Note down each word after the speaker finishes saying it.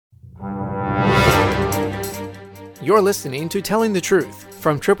You're listening to Telling the Truth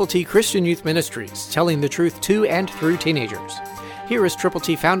from Triple T Christian Youth Ministries, telling the truth to and through teenagers. Here is Triple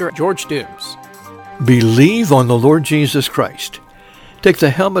T founder George Dooms. Believe on the Lord Jesus Christ. Take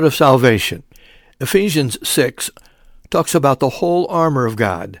the helmet of salvation. Ephesians 6 talks about the whole armor of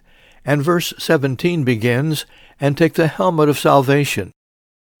God, and verse 17 begins, and take the helmet of salvation.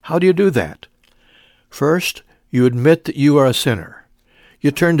 How do you do that? First, you admit that you are a sinner. You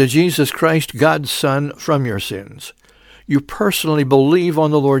turn to Jesus Christ, God's Son, from your sins. You personally believe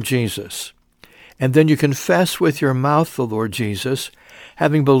on the Lord Jesus. And then you confess with your mouth the Lord Jesus,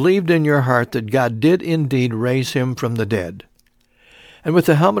 having believed in your heart that God did indeed raise him from the dead. And with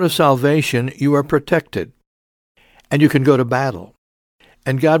the helmet of salvation, you are protected. And you can go to battle.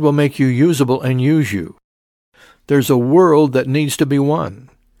 And God will make you usable and use you. There's a world that needs to be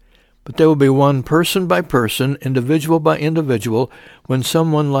won. But they will be won person by person, individual by individual, when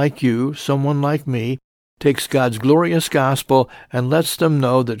someone like you, someone like me, takes God's glorious gospel and lets them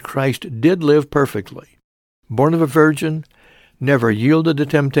know that Christ did live perfectly, born of a virgin, never yielded to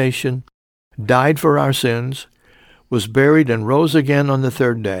temptation, died for our sins, was buried and rose again on the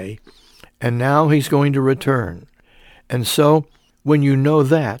third day, and now he's going to return. And so, when you know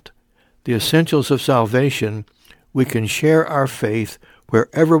that, the essentials of salvation, we can share our faith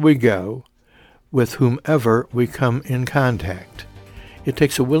wherever we go, with whomever we come in contact. It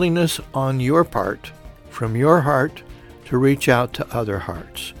takes a willingness on your part, from your heart, to reach out to other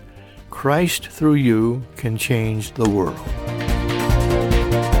hearts. Christ through you can change the world.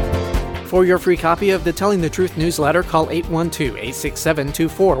 For your free copy of the Telling the Truth newsletter, call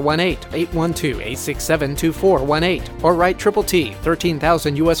 812-867-2418, 812-867-2418, or write Triple T,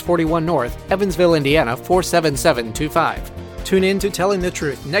 13,000 U.S. 41 North, Evansville, Indiana, 47725. Tune in to Telling the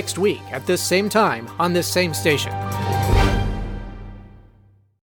Truth next week at this same time on this same station.